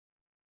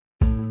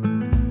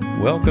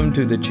Welcome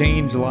to the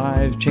Change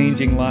Lives,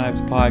 Changing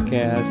Lives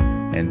podcast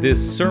and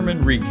this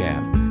sermon recap,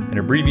 an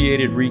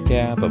abbreviated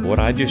recap of what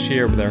I just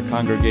shared with our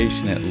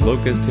congregation at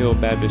Locust Hill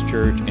Baptist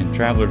Church in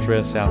Travelers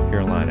Rest, South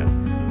Carolina.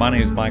 My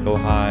name is Michael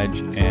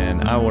Hodge,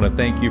 and I want to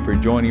thank you for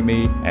joining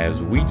me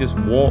as we just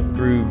walk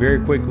through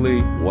very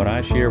quickly what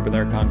I shared with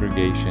our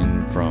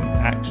congregation from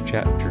Acts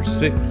chapter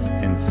 6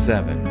 and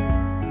 7.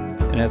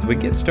 And as we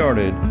get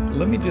started,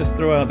 let me just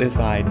throw out this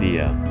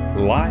idea.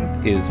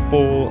 Life is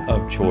full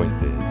of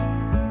choices.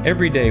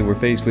 Every day we're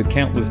faced with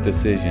countless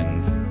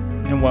decisions,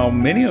 and while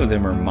many of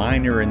them are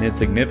minor and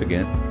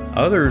insignificant,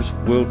 others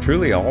will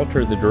truly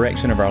alter the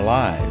direction of our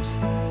lives.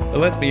 But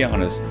let's be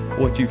honest,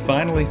 what you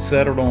finally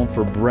settled on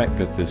for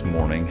breakfast this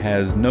morning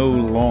has no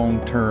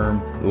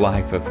long-term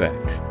life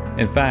effects.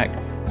 In fact,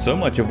 so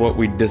much of what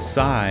we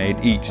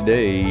decide each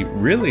day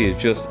really is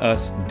just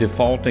us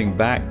defaulting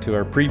back to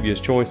our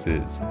previous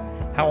choices.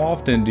 How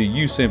often do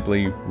you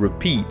simply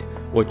repeat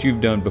what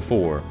you've done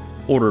before,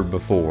 ordered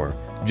before,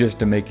 just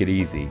to make it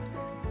easy?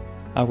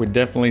 I would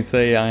definitely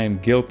say I am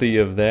guilty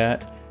of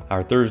that.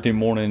 Our Thursday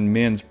morning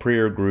men's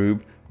prayer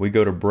group, we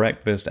go to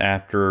breakfast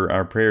after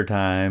our prayer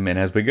time, and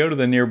as we go to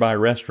the nearby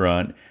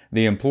restaurant,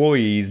 the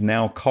employees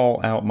now call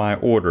out my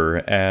order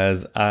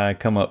as I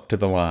come up to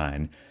the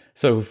line.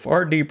 So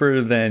far deeper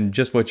than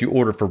just what you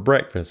order for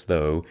breakfast,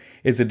 though,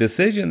 is a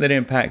decision that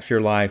impacts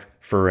your life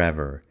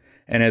forever.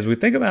 And as we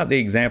think about the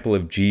example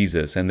of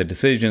Jesus and the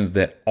decisions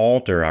that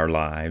alter our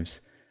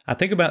lives, I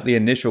think about the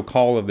initial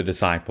call of the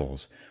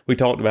disciples. We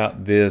talked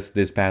about this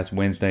past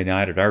Wednesday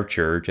night at our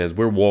church as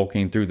we're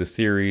walking through the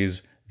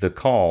series, The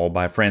Call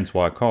by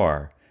Francois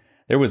Carr.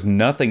 There was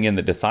nothing in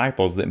the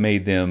disciples that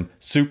made them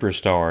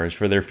superstars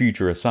for their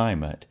future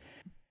assignment.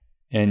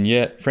 And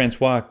yet,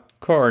 Francois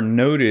Carr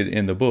noted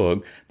in the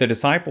book, the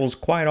disciples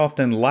quite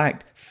often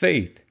lacked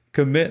faith,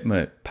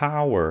 commitment,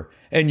 power,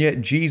 and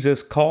yet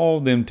Jesus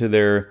called them to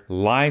their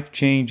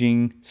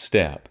life-changing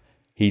step.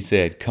 He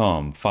said,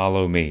 "Come,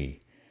 follow me."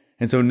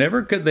 And so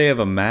never could they have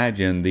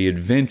imagined the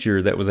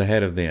adventure that was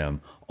ahead of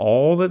them.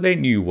 All that they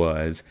knew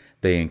was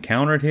they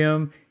encountered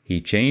him,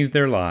 he changed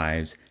their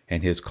lives,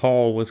 and his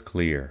call was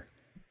clear.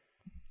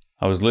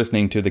 I was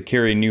listening to the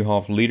Carey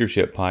Nieuwhof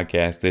Leadership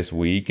podcast this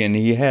week, and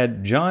he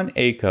had John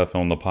Acuff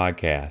on the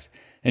podcast.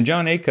 And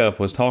John Acuff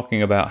was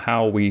talking about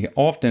how we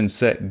often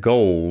set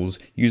goals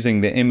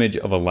using the image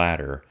of a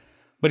ladder.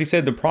 But he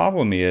said the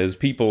problem is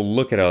people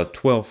look at a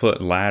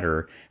 12-foot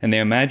ladder and they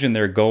imagine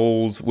their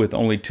goals with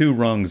only two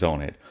rungs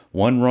on it.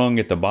 One rung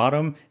at the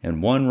bottom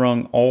and one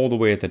rung all the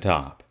way at the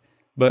top.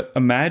 But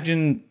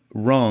imagine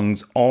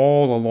rungs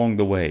all along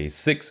the way,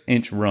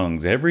 6-inch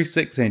rungs. Every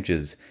 6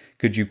 inches,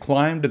 could you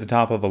climb to the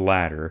top of a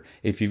ladder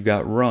if you've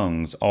got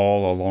rungs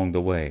all along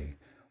the way?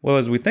 Well,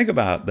 as we think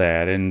about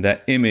that and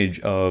that image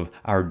of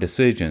our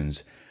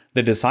decisions,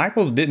 the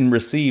disciples didn't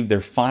receive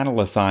their final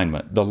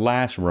assignment, the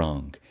last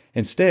rung.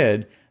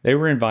 Instead, they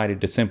were invited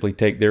to simply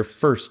take their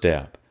first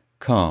step.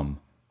 Come,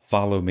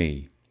 follow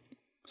me.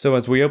 So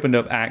as we opened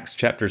up Acts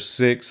chapter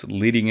 6,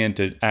 leading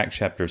into Acts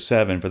chapter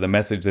 7 for the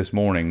message this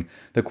morning,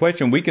 the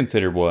question we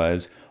considered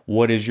was,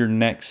 what is your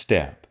next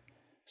step?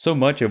 So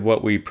much of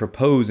what we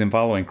propose in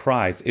following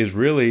Christ is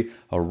really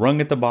a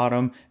rung at the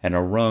bottom and a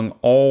rung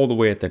all the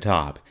way at the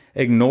top,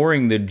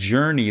 ignoring the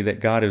journey that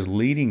God is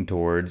leading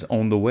towards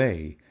on the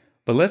way.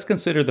 But let's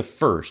consider the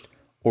first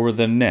or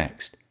the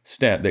next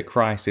step that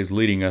Christ is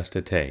leading us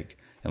to take.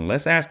 And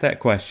let's ask that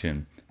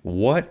question,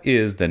 what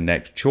is the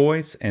next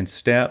choice and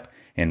step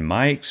in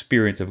my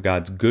experience of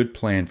God's good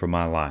plan for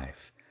my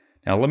life?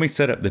 Now let me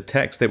set up the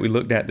text that we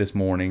looked at this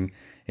morning.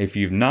 If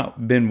you've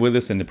not been with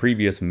us in the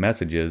previous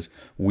messages,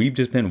 we've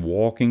just been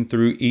walking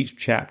through each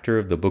chapter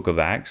of the book of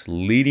Acts,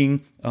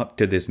 leading up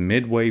to this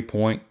midway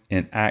point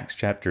in Acts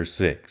chapter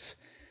 6.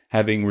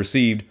 Having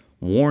received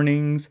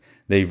warnings,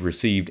 they've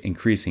received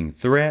increasing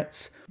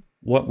threats.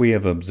 What we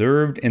have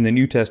observed in the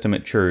New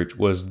Testament church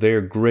was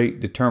their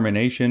great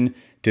determination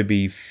to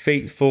be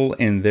faithful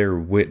in their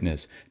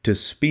witness, to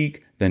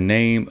speak the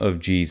name of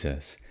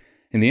Jesus.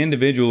 And the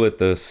individual at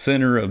the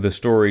center of the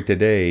story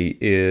today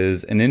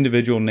is an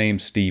individual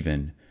named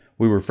Stephen.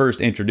 We were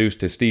first introduced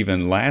to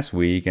Stephen last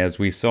week as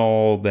we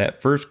saw that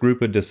first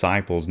group of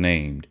disciples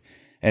named.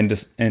 And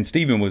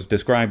Stephen was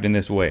described in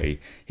this way.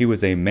 He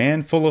was a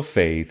man full of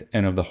faith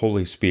and of the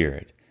Holy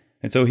Spirit.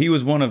 And so he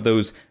was one of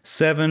those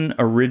 7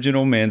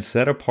 original men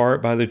set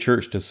apart by the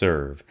church to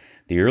serve.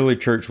 The early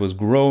church was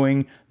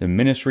growing, the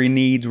ministry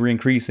needs were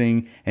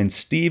increasing, and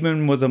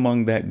Stephen was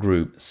among that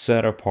group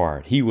set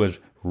apart. He was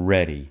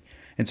ready.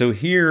 And so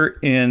here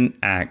in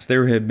Acts,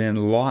 there have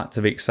been lots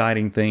of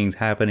exciting things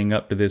happening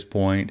up to this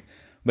point.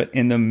 But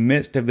in the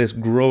midst of this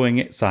growing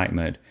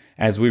excitement,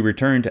 as we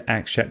return to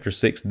Acts chapter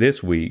 6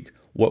 this week,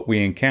 what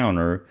we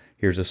encounter,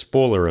 here's a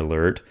spoiler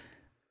alert,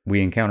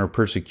 we encounter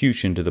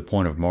persecution to the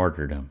point of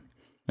martyrdom.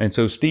 And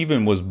so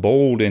Stephen was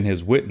bold in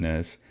his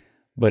witness,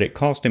 but it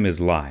cost him his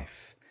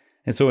life.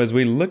 And so as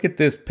we look at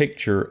this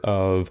picture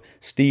of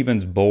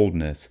Stephen's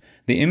boldness,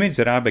 the image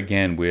that I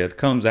began with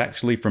comes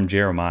actually from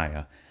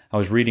Jeremiah. I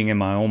was reading in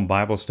my own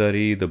Bible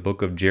study the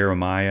book of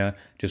Jeremiah,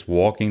 just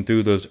walking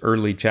through those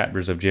early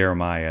chapters of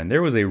Jeremiah, and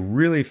there was a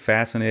really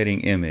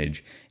fascinating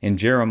image in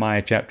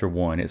Jeremiah chapter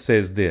 1. It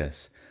says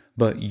this,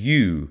 "But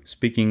you,"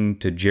 speaking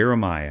to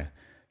Jeremiah,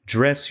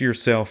 "dress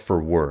yourself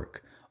for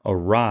work.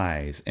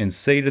 Arise and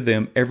say to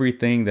them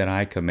everything that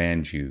I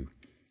command you."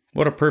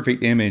 What a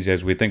perfect image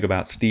as we think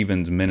about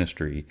Stephen's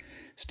ministry.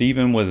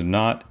 Stephen was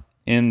not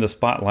in the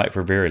spotlight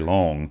for very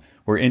long.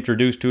 We're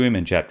introduced to him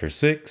in chapter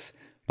 6.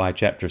 By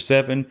chapter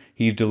 7,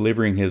 he's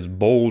delivering his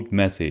bold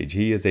message.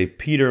 He is a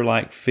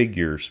Peter-like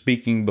figure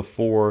speaking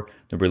before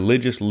the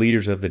religious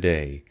leaders of the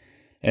day.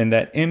 And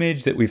that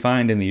image that we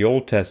find in the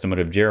Old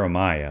Testament of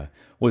Jeremiah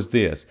was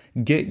this: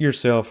 get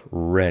yourself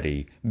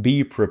ready,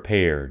 be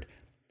prepared.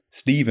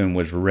 Stephen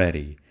was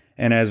ready.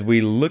 And as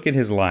we look at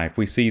his life,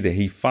 we see that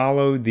he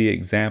followed the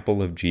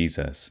example of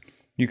Jesus.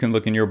 You can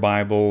look in your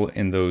Bible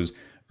in those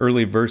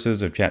early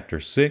verses of chapter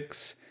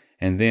 6,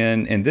 and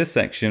then in this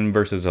section,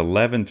 verses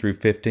 11 through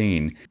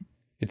 15.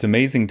 It's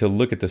amazing to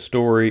look at the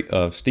story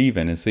of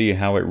Stephen and see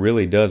how it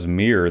really does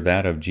mirror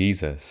that of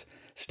Jesus.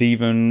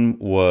 Stephen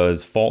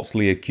was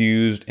falsely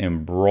accused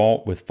and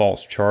brought with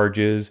false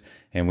charges,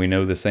 and we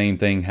know the same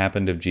thing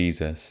happened of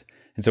Jesus.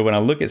 And so when I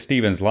look at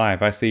Stephen's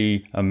life, I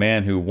see a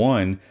man who,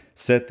 one,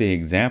 set the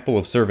example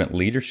of servant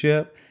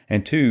leadership,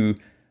 and two,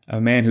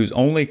 a man whose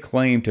only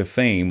claim to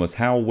fame was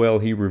how well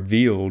he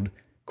revealed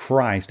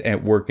Christ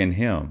at work in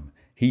him.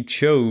 He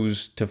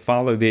chose to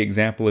follow the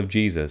example of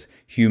Jesus: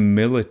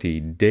 humility,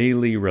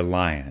 daily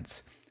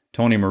reliance.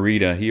 Tony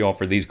Merida, he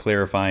offered these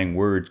clarifying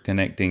words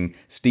connecting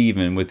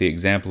Stephen with the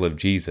example of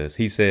Jesus.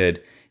 He said,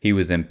 he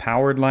was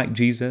empowered like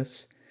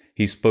Jesus,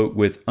 he spoke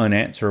with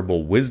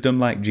unanswerable wisdom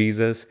like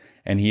Jesus,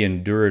 and he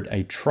endured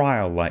a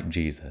trial like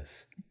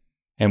Jesus.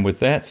 And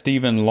with that,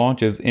 Stephen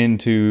launches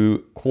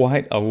into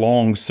quite a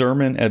long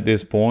sermon at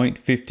this point,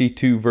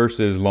 52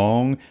 verses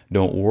long.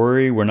 Don't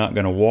worry, we're not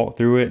going to walk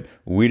through it.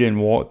 We didn't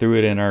walk through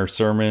it in our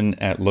sermon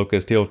at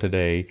Locust Hill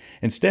today.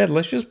 Instead,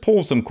 let's just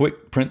pull some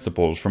quick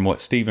principles from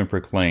what Stephen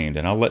proclaimed,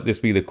 and I'll let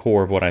this be the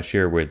core of what I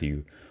share with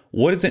you.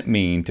 What does it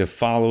mean to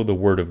follow the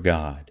Word of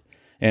God?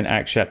 In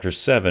Acts chapter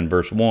 7,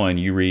 verse 1,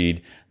 you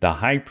read, "The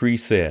high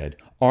priest said,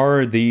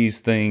 'Are these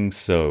things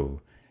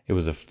so?'" It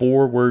was a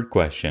 4-word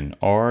question.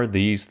 Are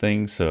these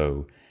things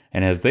so?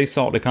 And as they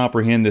sought to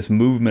comprehend this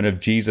movement of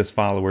Jesus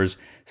followers,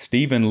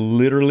 Stephen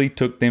literally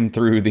took them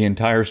through the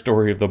entire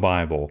story of the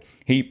Bible.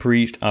 He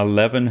preached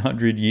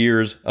 1,100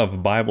 years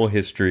of Bible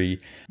history.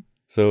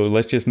 So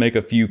let's just make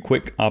a few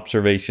quick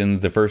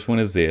observations. The first one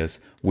is this: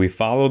 we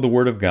follow the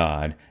Word of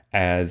God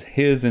as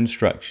His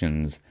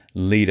instructions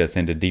lead us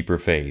into deeper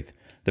faith.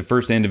 The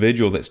first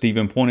individual that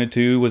Stephen pointed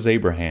to was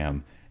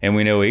Abraham. And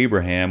we know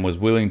Abraham was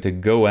willing to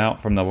go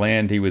out from the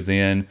land he was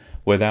in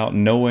without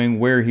knowing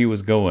where he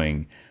was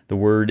going. The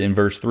word in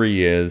verse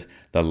 3 is,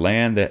 "the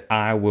land that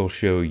I will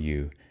show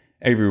you."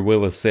 Avery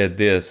Willis said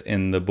this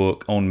in the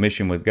book On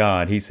Mission with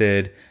God. He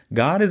said,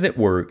 "God is at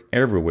work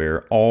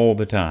everywhere all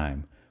the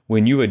time.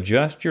 When you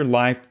adjust your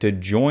life to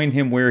join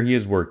Him where He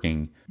is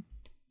working,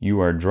 you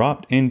are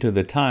dropped into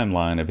the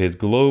timeline of His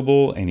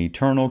global and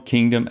eternal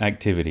kingdom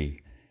activity."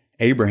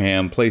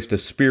 Abraham placed a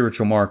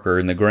spiritual marker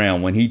in the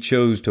ground when he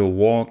chose to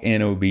walk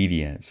in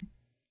obedience.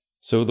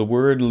 So the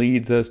Word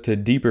leads us to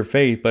deeper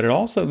faith, but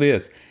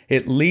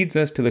it leads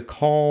us to the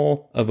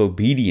call of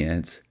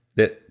obedience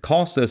that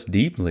costs us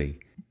deeply.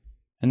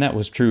 And that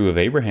was true of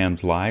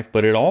Abraham's life,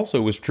 but it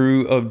also was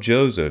true of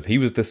Joseph. He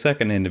was the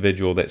second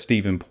individual that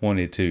Stephen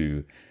pointed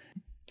to.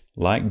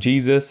 Like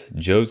Jesus,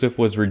 Joseph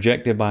was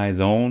rejected by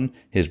his own.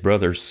 His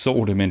brothers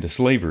sold him into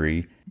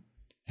slavery.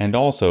 And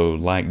also,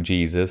 like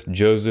Jesus,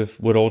 Joseph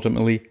would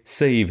ultimately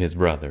save his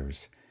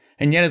brothers.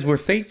 And yet, as we're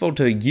faithful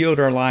to yield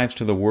our lives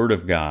to the Word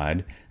of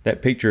God,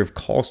 that picture of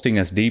costing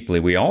us deeply,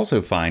 we also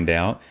find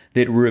out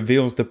that it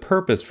reveals the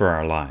purpose for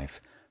our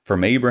life.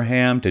 From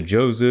Abraham to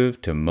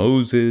Joseph to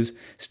Moses,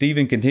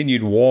 Stephen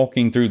continued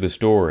walking through the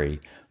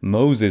story.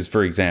 Moses,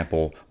 for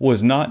example,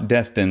 was not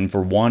destined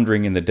for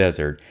wandering in the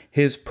desert.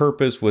 His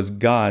purpose was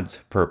God's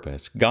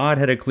purpose. God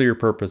had a clear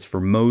purpose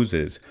for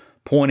Moses,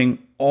 pointing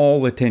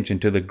all attention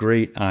to the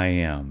great I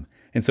Am.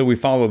 And so we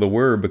follow the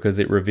Word because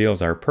it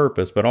reveals our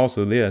purpose, but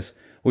also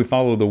we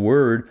follow the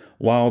Word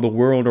while the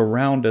world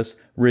around us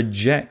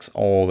rejects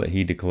all that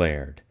He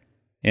declared.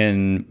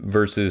 In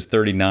verses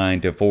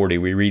 39 to 40,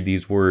 we read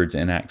these words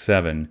in Acts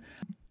 7.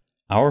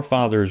 "Our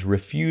fathers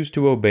refused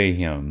to obey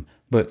Him,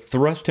 but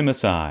thrust Him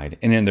aside,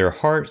 and in their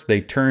hearts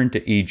they turned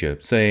to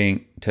Egypt,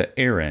 saying to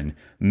Aaron,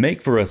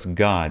 'Make for us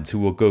gods who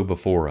will go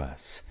before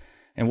us.'"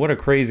 And what a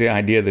crazy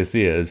idea this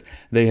is.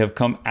 They have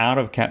come out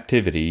of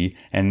captivity,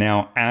 and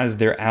now as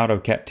they're out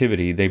of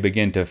captivity, they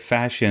begin to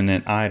fashion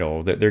an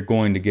idol that they're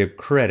going to give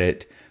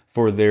credit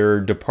for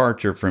their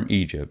departure from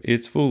Egypt.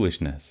 It's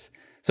foolishness.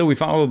 So we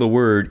follow the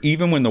Word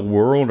even when the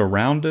world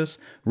around us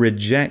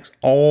rejects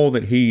all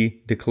that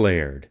He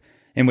declared.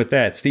 And with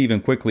that,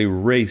 Stephen quickly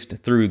raced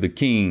through the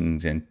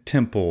kings and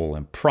temple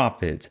and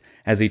prophets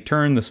as he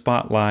turned the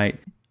spotlight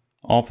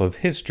off of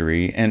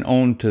history and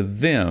onto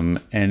them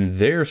and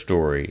their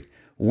story.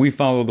 We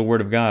follow the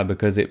Word of God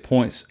because it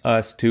points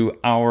us to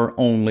our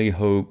only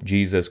hope,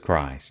 Jesus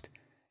Christ.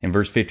 In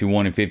verse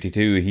 51 and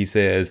 52, he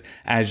says,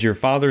 "As your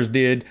fathers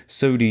did,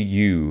 so do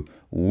you.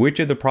 Which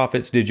of the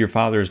prophets did your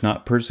fathers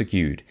not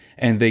persecute?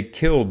 And they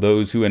killed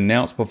those who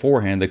announced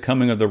beforehand the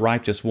coming of the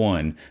righteous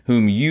one,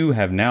 whom you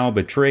have now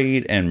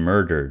betrayed and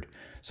murdered."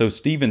 So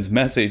Stephen's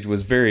message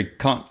was very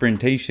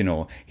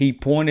confrontational. He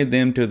pointed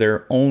them to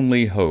their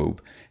only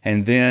hope.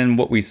 And then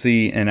what we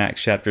see in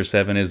Acts chapter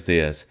 7 is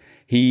this.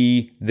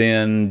 He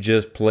then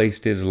just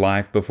placed his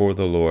life before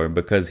the Lord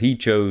because he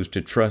chose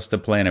to trust the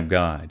plan of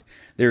God.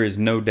 There is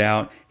no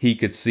doubt he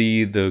could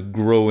see the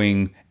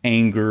growing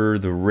anger,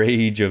 the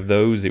rage of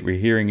those that were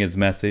hearing his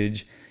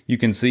message. You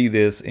can see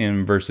this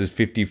in verses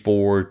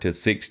 54 to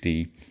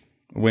 60.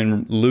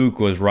 When Luke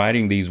was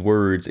writing these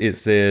words, it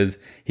says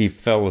he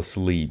fell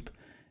asleep.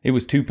 It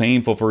was too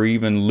painful for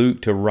even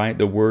Luke to write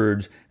the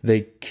words,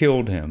 "They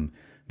killed him."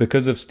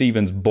 Because of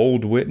Stephen's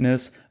bold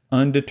witness,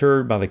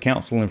 undeterred by the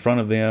counsel in front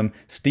of them,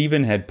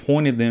 Stephen had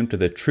pointed them to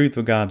the truth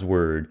of God's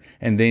word,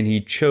 and then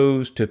he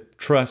chose to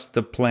trust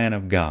the plan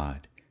of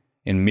God.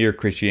 In Mere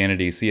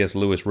Christianity, C.S.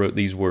 Lewis wrote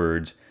these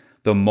words,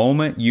 "The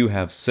moment you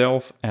have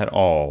self at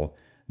all,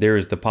 there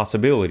is the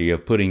possibility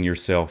of putting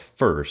yourself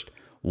first,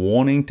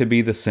 wanting to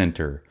be the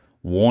center,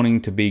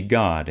 wanting to be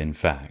God, in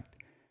fact."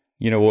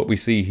 You know, what we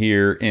see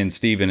here in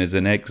Stephen is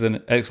an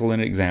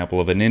excellent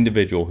example of an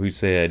individual who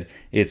said,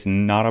 "It's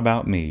not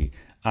about me.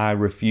 I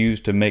refuse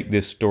to make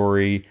this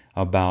story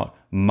about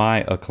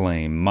my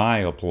acclaim, my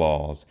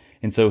applause."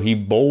 And so he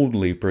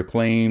boldly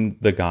proclaimed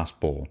the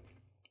gospel.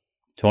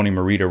 Tony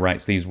Merida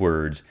writes these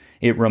words,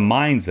 "It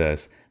reminds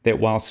us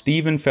that while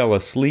Stephen fell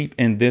asleep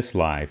in this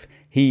life,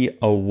 he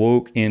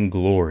awoke in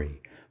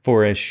glory.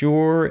 For as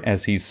sure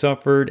as he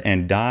suffered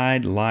and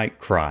died like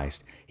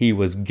Christ, he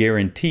was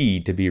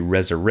guaranteed to be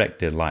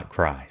resurrected like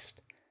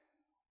Christ."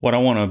 What I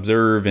want to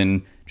observe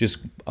and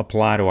just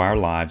apply to our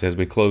lives as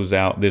we close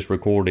out this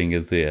recording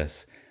is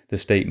this, the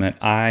statement,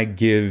 "I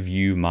give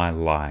you my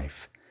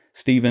life."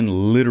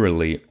 Stephen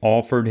literally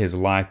offered his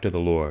life to the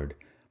Lord,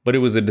 but it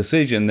was a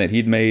decision that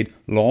he'd made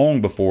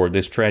long before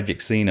this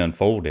tragic scene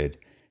unfolded.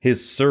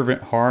 His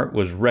servant heart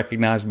was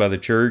recognized by the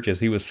church as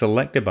he was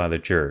selected by the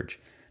church.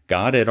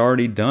 God had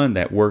already done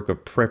that work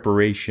of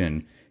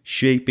preparation,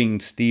 shaping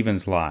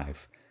Stephen's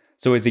life.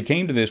 So as he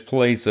came to this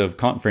place of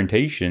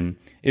confrontation,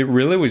 it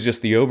really was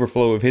just the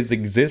overflow of his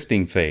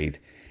existing faith.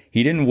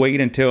 He didn't wait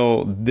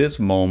until this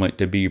moment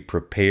to be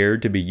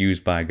prepared to be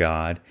used by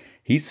God.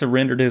 He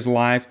surrendered his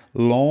life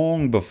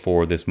long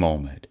before this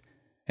moment.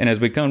 And as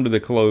we come to the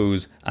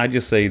close, I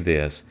just say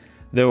this.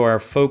 Though our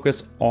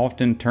focus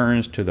often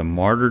turns to the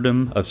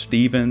martyrdom of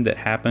Stephen that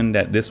happened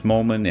at this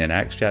moment in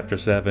Acts chapter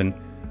 7,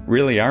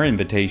 really our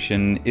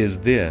invitation is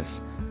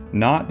this,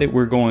 not that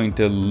we're going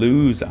to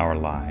lose our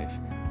life,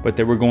 but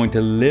that we're going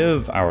to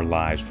live our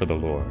lives for the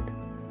Lord.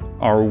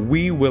 Are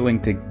we willing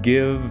to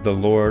give the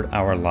Lord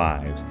our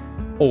lives,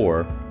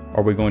 or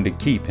are we going to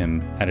keep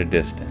Him at a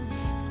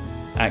distance?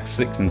 Acts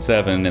 6 and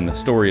 7 and the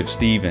story of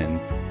Stephen,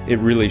 it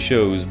really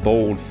shows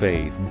bold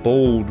faith,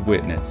 bold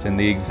witness, and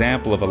the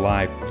example of a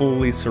life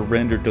fully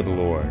surrendered to the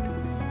Lord.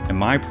 And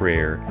my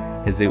prayer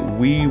is that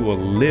we will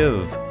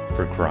live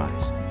for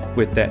Christ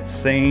with that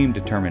same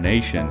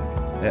determination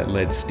that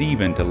led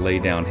Stephen to lay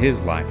down his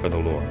life for the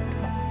Lord.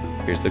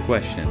 Here's the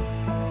question.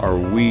 Are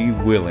we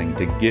willing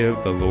to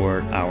give the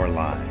Lord our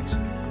lives?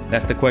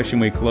 That's the question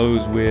we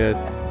close with.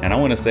 And I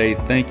want to say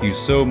thank you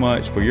so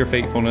much for your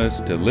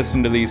faithfulness to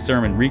listen to these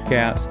sermon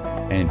recaps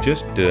and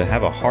just to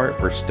have a heart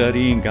for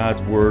studying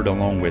God's Word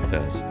along with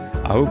us.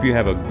 I hope you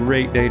have a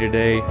great day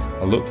today.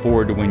 I look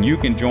forward to when you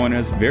can join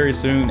us very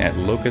soon at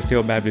Locust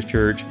Hill Baptist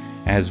Church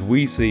as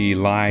we see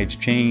lives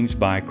changed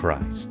by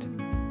Christ.